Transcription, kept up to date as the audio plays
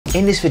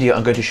In this video,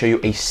 I'm going to show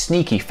you a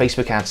sneaky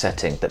Facebook ad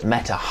setting that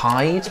Meta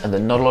hides and that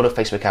not a lot of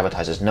Facebook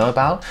advertisers know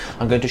about.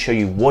 I'm going to show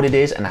you what it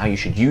is and how you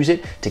should use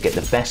it to get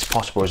the best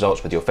possible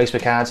results with your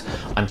Facebook ads.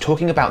 I'm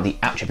talking about the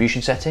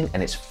attribution setting,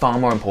 and it's far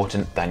more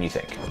important than you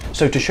think.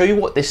 So to show you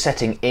what this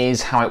setting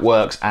is, how it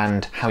works,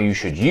 and how you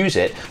should use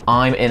it,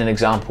 I'm in an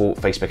example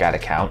Facebook ad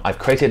account. I've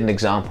created an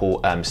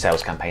example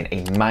sales campaign,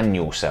 a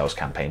manual sales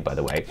campaign, by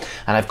the way,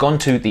 and I've gone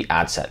to the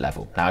ad set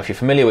level. Now, if you're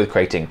familiar with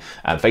creating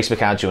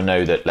Facebook ads, you'll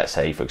know that, let's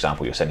say, for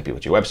example, you're sending people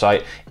to your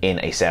website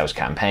in a sales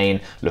campaign,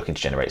 looking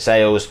to generate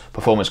sales.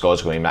 Performance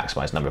goals are going to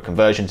maximize number of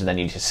conversions, and then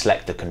you need to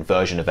select the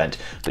conversion event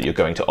that you're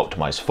going to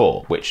optimize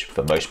for, which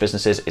for most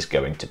businesses is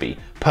going to be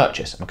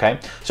purchase, okay?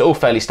 So all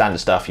fairly standard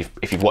stuff.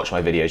 If you've watched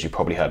my videos, you've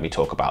probably heard me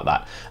talk about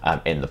that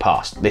in the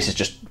past. This is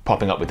just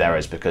popping up with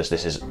errors because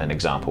this is an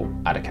example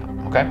ad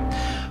account, okay?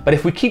 But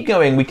if we keep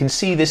going, we can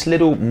see this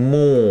little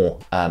more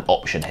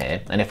option here.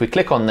 And if we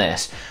click on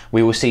this,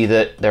 we will see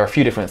that there are a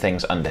few different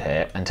things under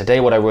here. And today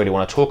what I really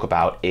want to talk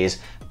about is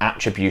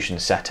attribution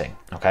setting,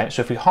 okay?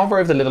 So if we hover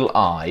over the little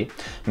I,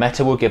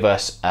 Meta will give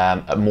us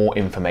more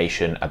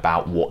information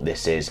about what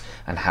this is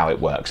and how it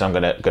works. I'm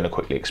gonna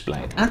quickly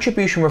explain.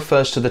 Attribution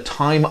refers to the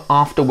time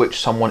after which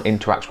someone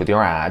interacts with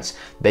your ads,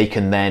 they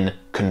can then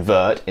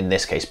convert, in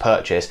this case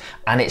purchase,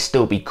 and it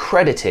still be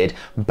credited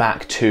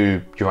back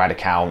to your ad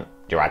account,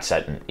 your ad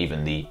set, and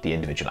even the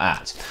individual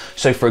ads.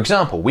 So for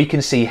example, we can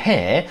see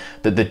here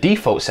that the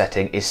default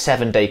setting is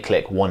 7-day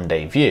click,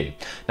 1-day view.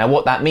 Now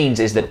what that means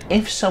is that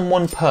if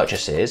someone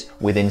purchases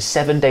within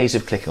 7 days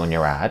of clicking on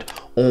your ad,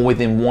 or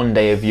within 1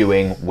 day of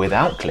viewing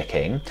without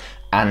clicking,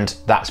 and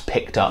that's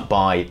picked up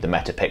by the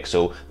Meta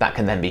Pixel, that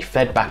can then be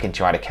fed back into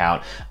your ad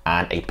account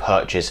and a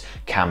purchase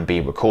can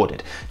be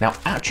recorded. Now,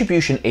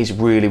 attribution is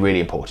really, really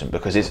important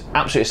because it's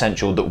absolutely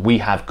essential that we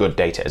have good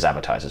data as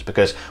advertisers,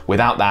 because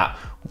without that,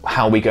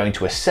 how are we going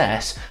to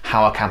assess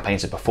how our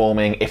campaigns are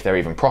performing, if they're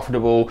even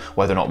profitable,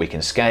 whether or not we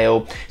can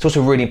scale? It's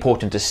also really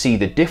important to see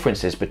the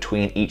differences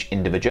between each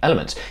individual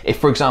element. If,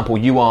 for example,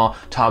 you are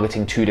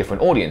targeting 2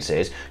 different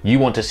audiences, you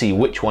want to see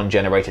which one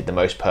generated the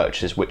most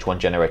purchases, which one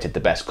generated the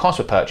best cost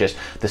per purchase.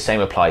 The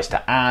same applies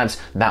to ads.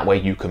 That way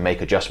you can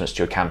make adjustments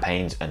to your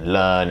campaigns and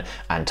learn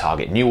and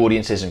target new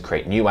audiences and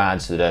create new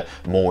ads that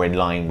are more in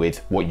line with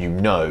what you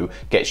know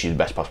gets you the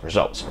best possible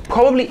results.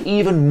 Probably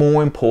even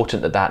more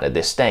important than that at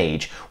this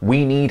stage,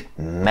 we need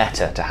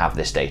Meta to have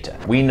this data.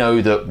 We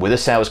know that with a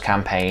sales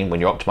campaign,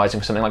 when you're optimizing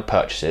for something like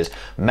purchases,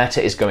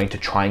 Meta is going to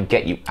try and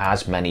get you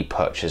as many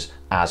purchases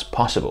as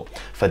possible.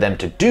 For them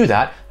to do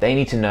that, they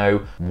need to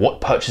know what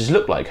purchases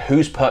look like,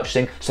 who's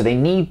purchasing, so they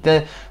need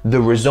the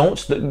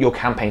results that your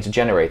campaigns are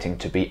generating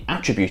to be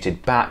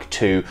attributed back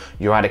to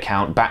your ad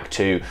account, back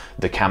to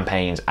the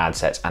campaigns, ad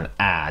sets, and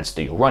ads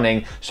that you're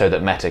running, so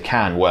that Meta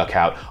can work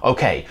out,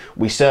 okay,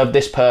 we served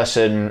this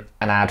person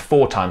an ad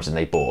 4 times and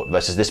they bought,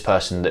 versus this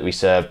person that we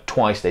served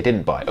twice, they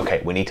didn't buy.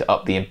 Okay, we need to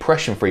up the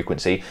impression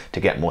frequency to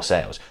get more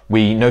sales.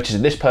 We noticed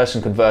that this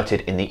person converted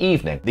in the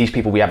evening. These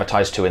people we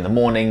advertised to in the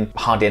morning,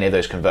 hardly any of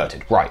those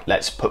converted. Right,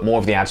 let's put more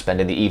of the ad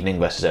spend in the evening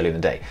versus early in the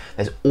day.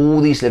 There's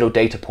all these little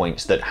data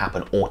points that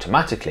happen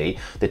automatically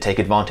that take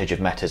advantage of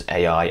Meta's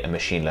AI and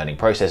machine learning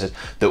processes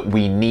that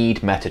we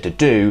need Meta to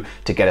do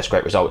to get us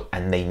great results,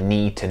 and they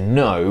need to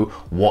know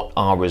what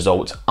our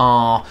results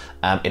are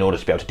in order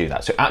to be able to do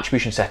that. So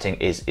attribution setting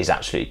is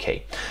absolutely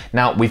key.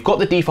 Now, we've got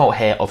the default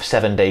here of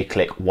 7-day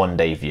click,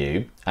 1-day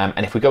view.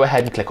 And if we go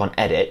ahead and click on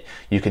edit,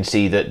 you can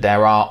see that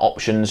there are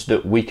options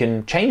that we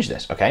can change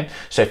this, okay?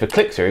 So if we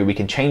click through, we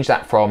can change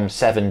that from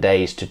 7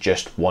 days to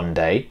just 1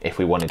 day if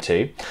we wanted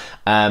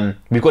to.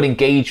 We've got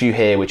engage view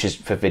here, which is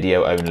for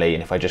video only.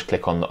 And if I just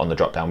click on the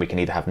drop down, we can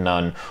either have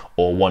none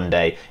or 1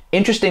 day.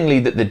 Interestingly,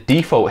 that the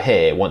default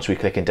here, once we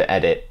click into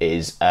edit,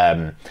 is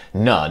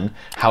none.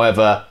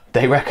 However,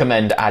 they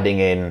recommend adding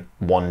in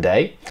 1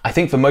 day. I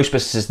think for most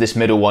businesses, this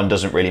middle one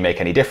doesn't really make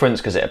any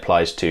difference because it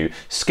applies to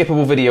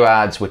skippable video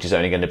ads, which is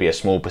only going to be a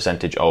small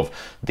percentage of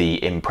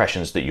the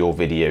impressions that your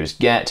videos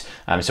get.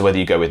 So whether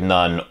you go with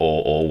none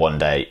or 1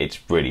 day, it's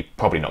really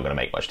probably not going to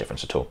make much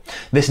difference at all.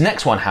 This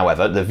next one,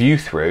 however, the view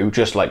through,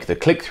 just like the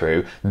click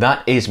through,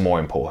 that is more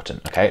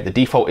important, okay? The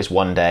default is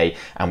 1 day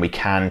and we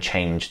can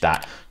change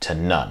that to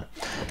none.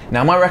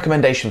 Now, my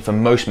recommendation for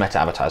most Meta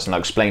advertisers, and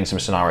I'll explain some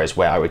scenarios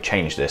where I would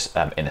change this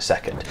in a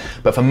second,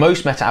 but for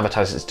most Meta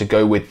advertisers is to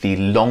go with the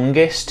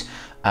longest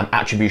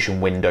attribution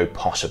window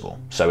possible.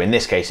 So in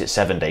this case, it's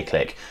 7-day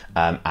click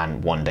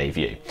and 1-day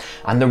view.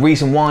 And the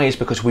reason why is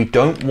because we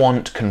don't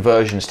want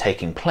conversions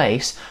taking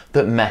place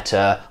that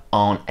Meta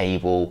aren't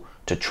able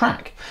to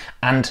track.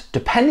 And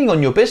depending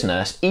on your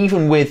business,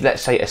 even with,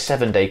 let's say, a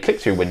 7-day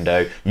click-through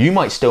window, you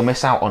might still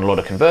miss out on a lot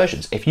of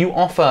conversions. If you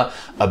offer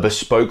a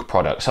bespoke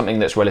product, something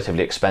that's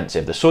relatively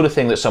expensive, the sort of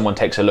thing that someone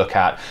takes a look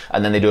at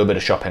and then they do a bit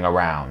of shopping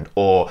around,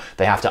 or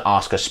they have to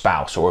ask a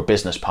spouse or a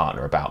business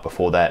partner about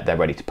before they're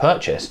ready to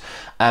purchase,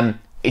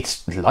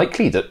 it's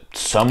likely that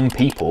some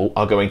people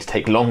are going to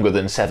take longer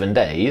than 7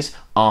 days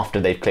after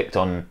they've clicked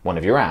on one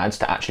of your ads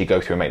to actually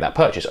go through and make that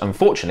purchase.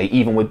 Unfortunately,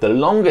 even with the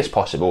longest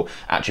possible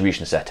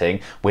attribution setting,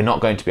 we're not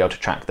going to be able to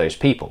track those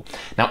people.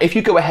 Now, if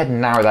you go ahead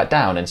and narrow that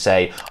down and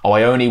say, oh,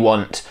 I only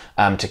want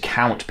to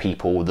count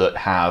people that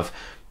have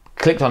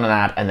clicked on an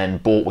ad and then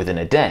bought within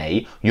a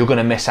day, you're going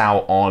to miss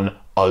out on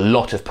a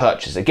lot of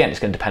purchases. Again, it's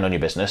going to depend on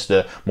your business.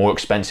 The more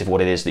expensive what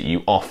it is that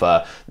you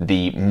offer,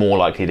 the more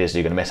likely it is that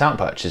you're going to miss out on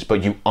purchases,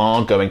 but you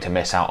are going to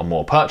miss out on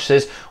more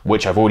purchases,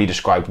 which I've already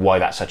described why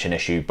that's such an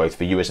issue, both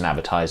for you as an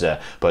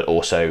advertiser, but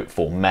also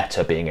for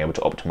Meta being able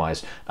to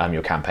optimize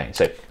your campaign.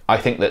 So I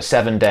think that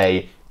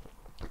 7-day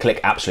click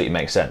absolutely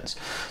makes sense.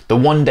 The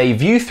 1-day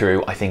view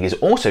through I think is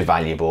also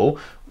valuable.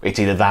 It's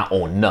either that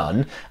or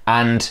none.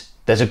 And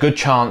there's a good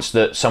chance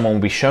that someone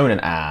will be shown an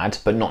ad,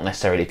 but not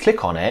necessarily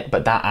click on it,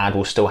 but that ad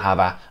will still have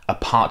a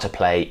part to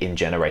play in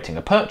generating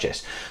a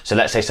purchase. So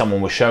let's say someone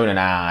was shown an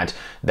ad,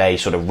 they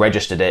sort of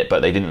registered it,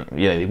 but they didn't,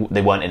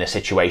 they weren't in a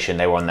situation,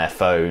 they were on their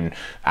phone,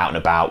 out and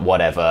about,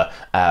 whatever.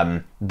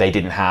 They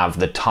didn't have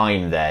the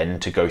time then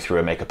to go through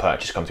and make a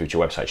purchase, come through to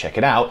your website, check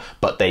it out,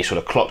 but they sort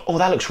of clocked, oh,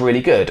 that looks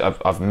really good.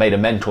 I've made a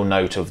mental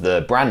note of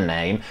the brand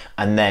name,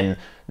 and then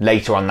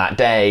later on that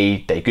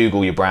day, they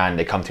Google your brand,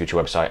 they come through to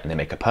your website and they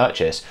make a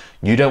purchase.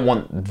 You don't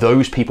want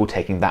those people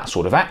taking that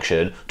sort of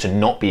action to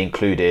not be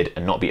included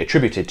and not be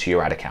attributed to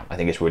your ad account. I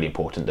think it's really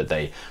important that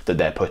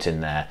they're put in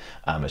there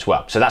as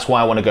well. So that's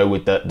why I want to go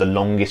with the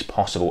longest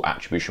possible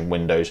attribution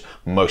windows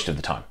most of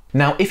the time.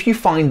 Now, if you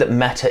find that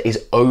Meta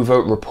is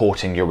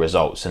over-reporting your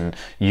results and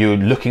you're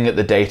looking at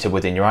the data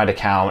within your ad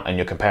account and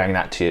you're comparing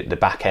that to the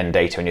back-end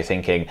data and you're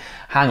thinking,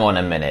 hang on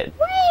a minute.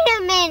 Wait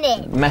a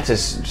minute.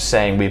 Meta's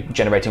saying we're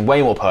generating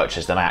way more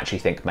purchases than I actually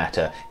think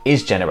Meta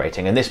is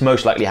generating. And this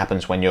most likely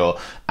happens when you're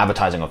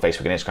advertising on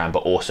Facebook and Instagram,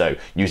 but also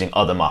using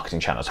other marketing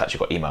channels. Such you've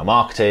got email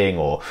marketing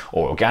or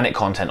organic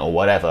content or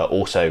whatever,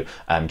 also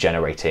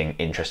generating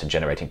interest and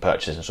generating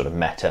purchases, and sort of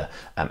Meta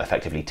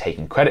effectively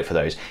taking credit for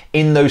those.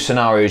 In those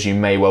scenarios, you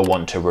may well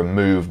want to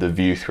remove the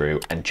view through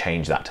and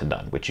change that to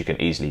none, which you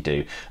can easily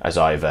do as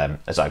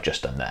I've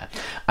just done there.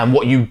 And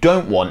what you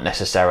don't want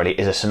necessarily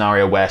is a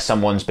scenario where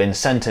someone's been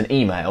sent an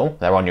email,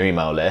 they're on your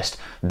email list,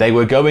 they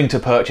were going to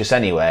purchase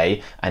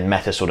anyway, and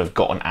Meta sort of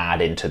got an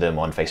ad into them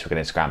on Facebook and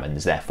Instagram and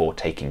is therefore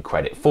taking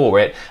credit for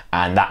it,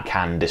 and that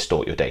can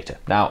distort your data.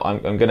 Now,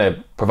 I'm going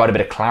to provide a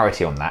bit of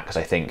clarity on that because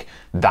I think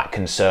that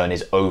concern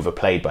is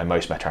overplayed by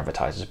most Meta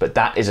advertisers, but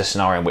that is a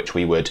scenario in which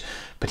we would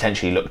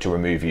potentially look to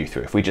remove view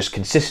through. If we're just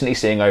consistently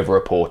seeing over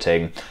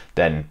reporting,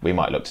 then we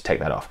might look to take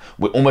that off.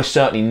 We're almost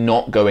certainly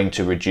not going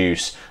to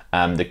reduce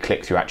the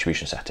click-through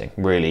attribution setting.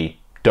 Really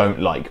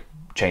don't like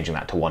changing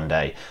that to 1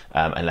 day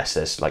unless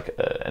there's like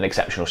an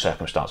exceptional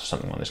circumstance or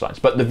something along those lines.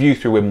 But the view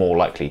through we're more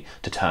likely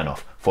to turn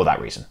off for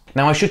that reason.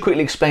 Now, I should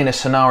quickly explain a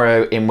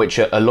scenario in which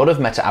a lot of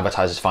Meta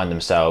advertisers find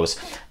themselves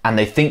and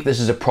they think this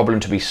is a problem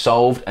to be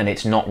solved, and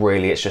it's not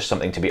really, it's just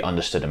something to be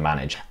understood and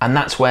managed. And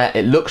that's where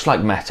it looks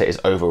like Meta is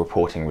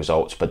over-reporting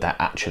results, but they're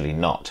actually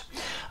not.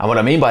 And what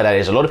I mean by that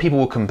is a lot of people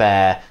will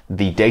compare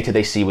the data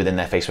they see within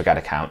their Facebook ad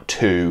account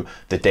to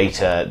the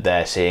data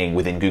they're seeing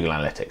within Google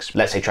Analytics,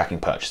 let's say tracking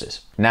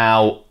purchases.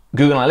 Now,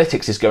 Google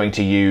Analytics is going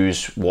to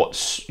use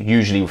what's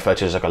usually referred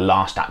to as like a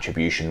last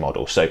attribution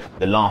model. So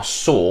the last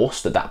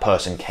source that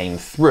person came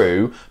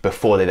through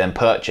before they then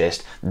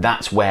purchased,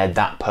 that's where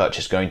that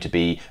purchase is going to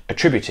be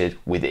attributed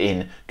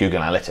within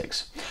Google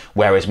Analytics.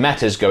 Whereas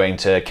Meta is going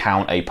to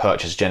count a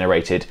purchase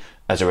generated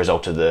as a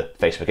result of the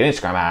Facebook and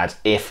Instagram ads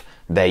if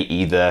they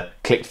either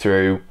click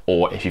through,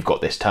 or if you've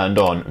got this turned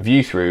on,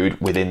 view through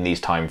within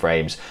these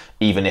timeframes,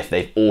 even if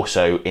they've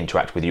also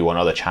interacted with you on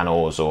other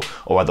channels or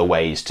other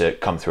ways to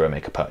come through and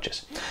make a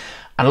purchase.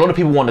 And a lot of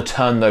people want to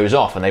turn those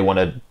off, and they want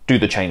to do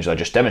the change that I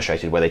just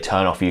demonstrated where they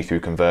turn off view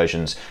through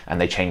conversions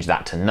and they change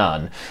that to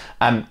none.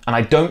 And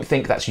I don't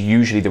think that's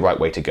usually the right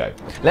way to go.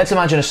 Let's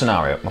imagine a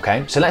scenario,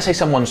 okay? So let's say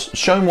someone's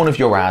shown one of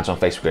your ads on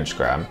Facebook and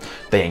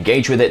Instagram, they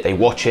engage with it, they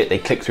watch it, they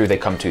click through, they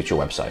come to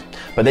your website,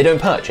 but they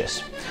don't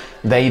purchase.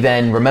 They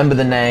then remember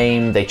the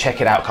name, they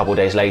check it out a couple of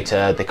days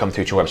later, they come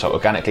through to your website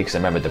organically because they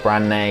remembered the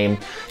brand name,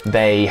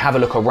 they have a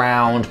look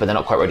around but they're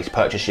not quite ready to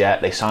purchase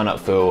yet, they sign up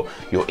for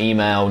your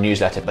email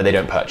newsletter but they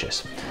don't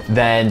purchase.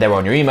 Then they're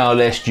on your email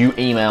list, you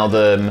email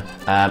them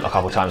a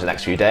couple of times in the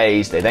next few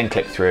days, they then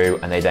click through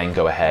and they then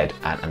go ahead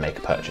and make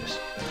a purchase.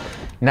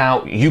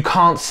 Now, you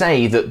can't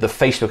say that the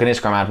Facebook and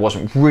Instagram ad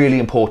wasn't really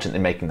important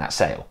in making that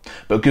sale,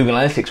 but Google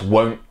Analytics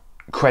won't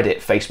credit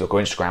Facebook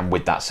or Instagram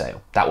with that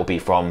sale. That will be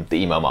from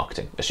the email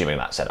marketing, assuming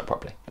that's set up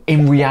properly.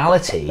 In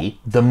reality,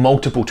 the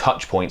multiple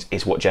touch points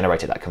is what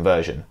generated that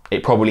conversion.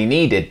 It probably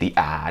needed the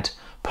ad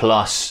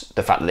plus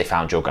the fact that they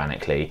found you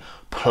organically,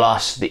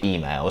 plus the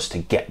emails to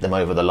get them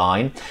over the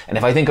line. And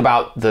if I think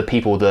about the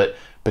people that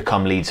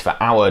become leads for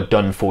our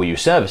done-for-you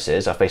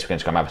services, our Facebook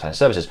and Instagram advertising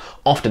services,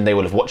 often they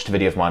will have watched a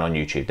video of mine on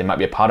YouTube. They might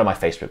be a part of my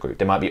Facebook group.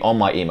 They might be on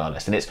my email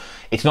list. And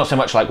it's not so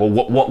much like, well,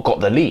 what got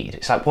the lead?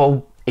 It's like,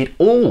 well, it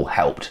all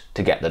helped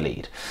to get the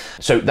lead.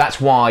 So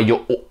that's why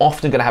you're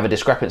often going to have a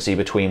discrepancy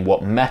between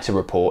what Meta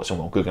reports and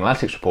what Google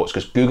Analytics reports,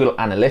 because Google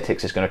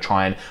Analytics is going to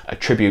try and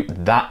attribute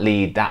that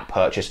lead, that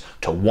purchase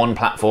to one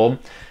platform,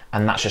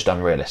 and that's just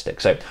unrealistic.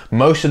 So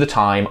most of the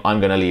time I'm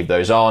going to leave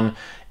those on.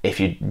 If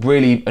you're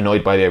really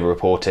annoyed by the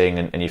over-reporting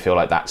and you feel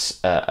like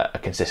that's a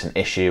consistent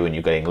issue and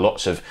you're getting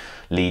lots of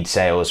lead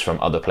sales from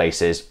other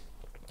places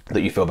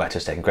that you feel better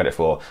taking credit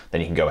for,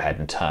 then you can go ahead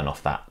and turn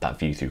off that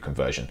view through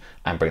conversion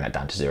and bring that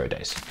down to 0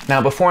 days.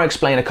 Now, before I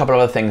explain a couple of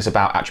other things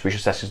about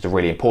attribution settings that are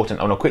really important,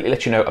 I want to quickly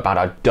let you know about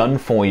our done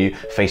for you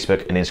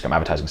Facebook and Instagram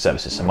advertising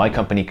services. So my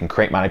company can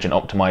create, manage and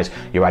optimize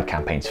your ad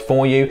campaigns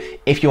for you.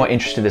 If you are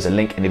interested, there's a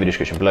link in the video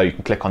description below. You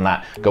can click on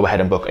that, go ahead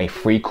and book a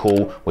free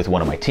call with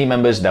one of my team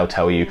members. They'll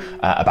tell you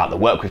about the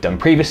work we've done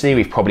previously.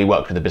 We've probably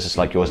worked with a business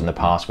like yours in the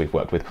past. We've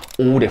worked with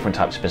all different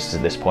types of businesses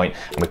at this point,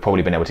 and we've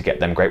probably been able to get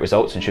them great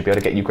results and should be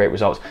able to get you great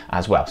results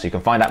as well. So you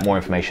can find out more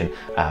information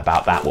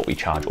about that, what we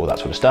charge, all that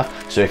sort of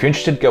stuff. So if you're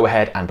interested, go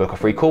ahead and book a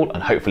free call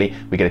and hopefully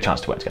we get a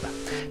chance to work together.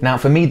 Now,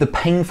 for me, the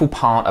painful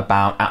part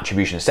about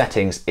attribution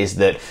settings is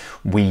that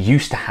we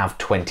used to have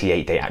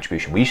 28-day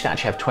attribution. We used to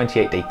actually have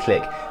 28-day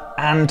click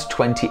and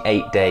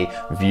 28-day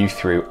view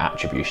through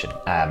attribution,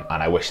 and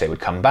I wish they would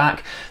come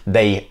back.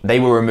 They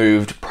were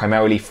removed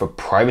primarily for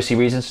privacy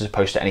reasons as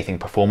opposed to anything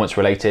performance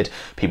related.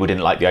 People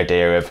didn't like the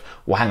idea of,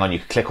 well, hang on, you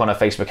could click on a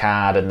Facebook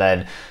ad and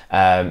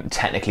then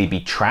technically be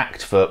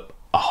tracked for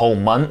a whole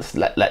month.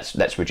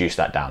 Let's reduce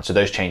that down. So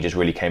those changes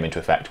really came into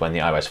effect when the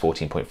iOS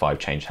 14.5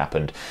 change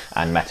happened,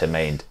 and Meta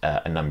made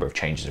a number of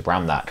changes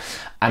around that.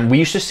 And we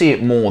used to see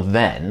it more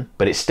then,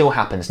 but it still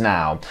happens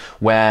now,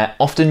 where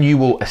often you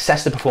will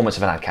assess the performance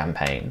of an ad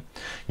campaign.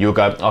 You'll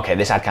go, okay,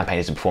 this ad campaign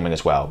isn't performing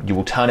as well. You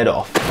will turn it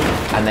off.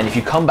 And then if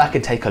you come back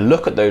and take a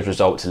look at those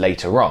results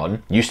later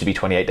on, used to be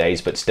 28 days,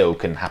 but still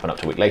can happen up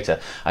to a week later,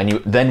 and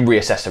you then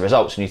reassess the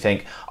results and you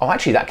think, oh,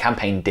 actually that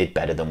campaign did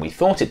better than we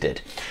thought it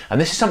did.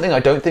 And this is something I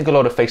don't think a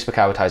lot of Facebook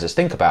advertisers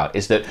think about,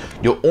 is that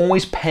you're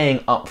always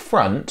paying up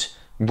front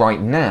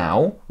right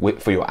now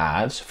for your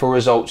ads for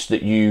results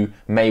that you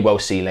may well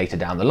see later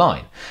down the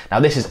line. Now,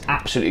 this is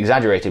absolutely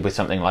exaggerated with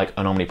something like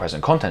an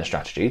omnipresent content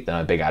strategy that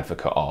I'm a big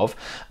advocate of,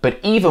 but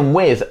even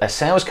with a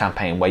sales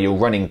campaign where you're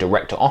running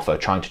direct to offer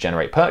trying to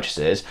generate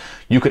purchases,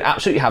 you could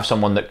absolutely have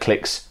someone that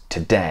clicks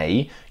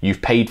today,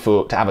 you've paid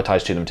to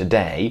advertise to them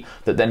today,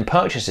 that then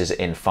purchases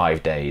in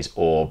 5 days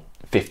or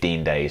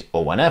 15 days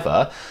or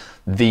whenever.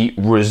 The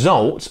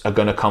results are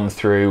going to come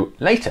through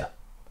later.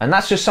 And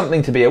that's just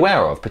something to be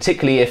aware of,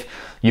 particularly if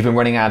you've been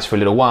running ads for a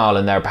little while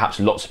and there are perhaps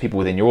lots of people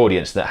within your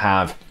audience that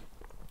have,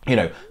 you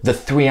know, the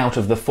 3 out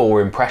of the 4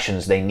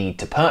 impressions they need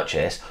to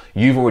purchase.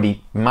 You've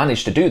already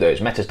managed to do those.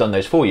 Meta's done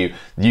those for you.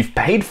 You've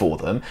paid for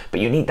them, but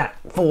you need that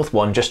 4th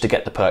one just to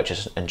get the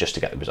purchase and just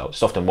to get the results.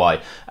 It's often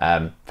why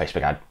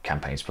Facebook ad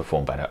campaigns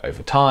perform better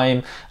over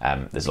time.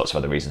 There's lots of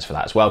other reasons for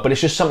that as well, but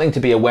it's just something to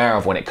be aware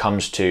of when it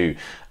comes to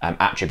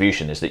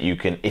attribution, is that you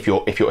can, if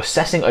you're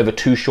assessing over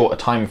too short a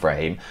time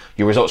frame,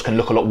 your results can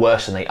look a lot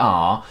worse than they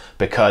are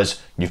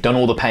because you've done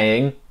all the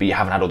paying, but you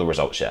haven't had all the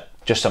results yet.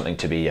 Just something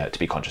to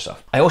be conscious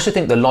of. I also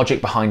think the logic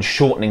behind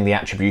shortening the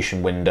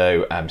attribution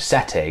window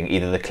setting,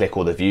 either the click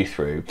or the view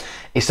through,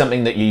 is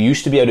something that you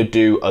used to be able to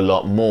do a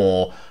lot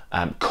more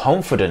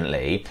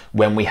confidently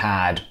when we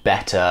had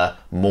better,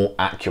 more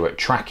accurate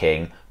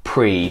tracking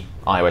pre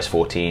iOS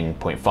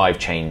 14.5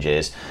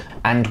 changes,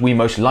 and we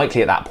most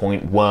likely at that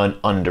point weren't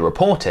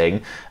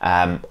under-reporting.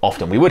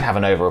 Often we would have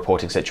an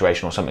over-reporting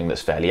situation or something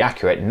that's fairly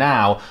accurate.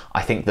 Now,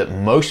 I think that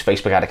most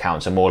Facebook ad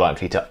accounts are more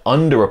likely to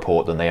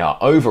under-report than they are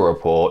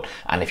over-report,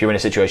 and if you're in a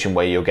situation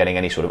where you're getting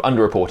any sort of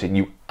under-reporting,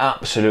 you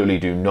absolutely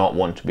do not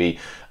want to be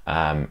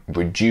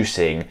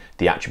reducing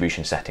the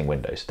attribution setting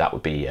windows. That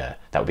would be a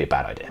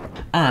bad idea.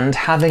 And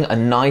having a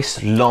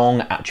nice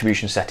long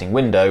attribution setting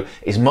window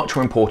is much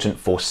more important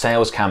for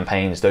sales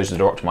campaigns, those that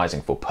are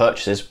optimizing for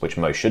purchases, which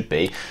most should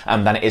be,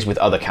 than it is with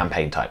other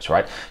campaign types,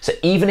 right? So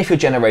even if you're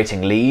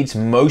generating leads,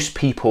 most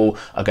people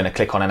are going to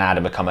click on an ad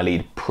and become a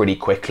lead pretty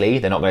quickly.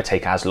 They're not going to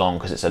take as long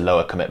because it's a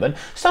lower commitment.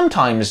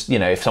 Sometimes, you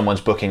know, if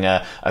someone's booking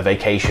a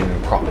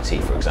vacation property,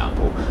 for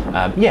example,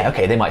 yeah,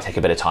 okay, they might take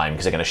a bit of time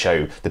because they're going to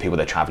show the people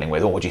they're traveling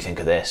with, oh, what do you think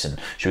of this? And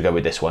should we go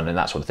with this one? And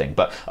that sort of thing.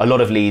 But a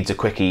lot of leads are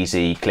quick,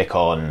 easy, click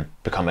on,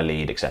 become a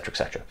lead, etc.,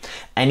 etc.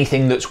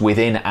 Anything that's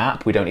within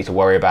app, we don't need to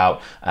worry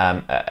about,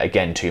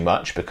 again, too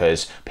much,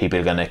 because people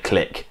are going to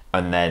click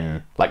and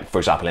then, like, for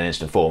example, in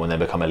instant form, and then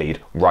become a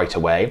lead right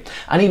away.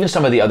 And even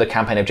some of the other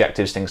campaign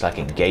objectives, things like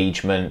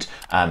engagement,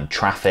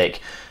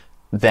 traffic,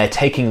 they're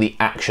taking the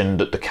action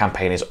that the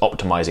campaign is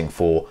optimizing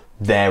for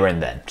there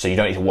and then. So you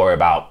don't need to worry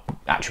about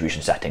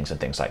attribution settings and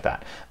things like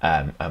that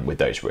with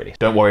those, really.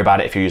 Don't worry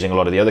about it if you're using a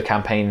lot of the other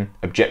campaign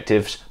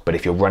objectives, but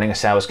if you're running a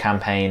sales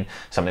campaign,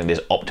 something that is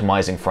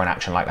optimizing for an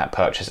action like that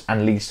purchase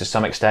and leads to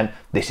some extent,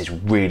 this is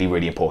really,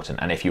 really important.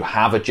 And if you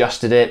have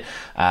adjusted it,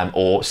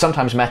 or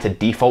sometimes Meta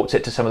defaults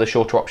it to some of the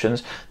shorter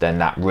options, then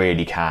that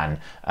really can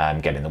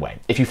get in the way.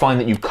 If you find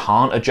that you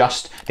can't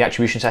adjust the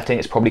attribution setting,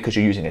 it's probably because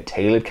you're using a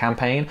tailored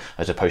campaign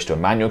as opposed to a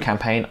manual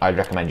campaign. I'd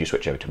recommend you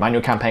switch over to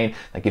manual campaign.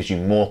 That gives you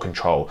more control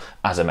control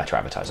as a Meta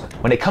advertiser.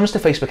 When it comes to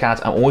Facebook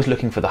ads, I'm always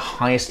looking for the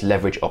highest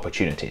leverage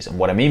opportunities. And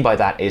what I mean by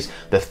that is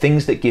the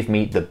things that give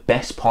me the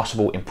best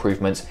possible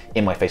improvements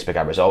in my Facebook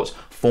ad results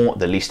for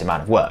the least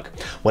amount of work.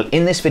 Well,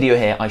 in this video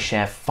here, I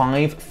share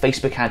 5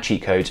 Facebook ad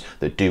cheat codes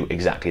that do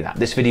exactly that.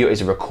 This video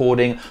is a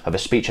recording of a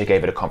speech I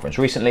gave at a conference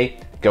recently.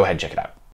 Go ahead and check it out.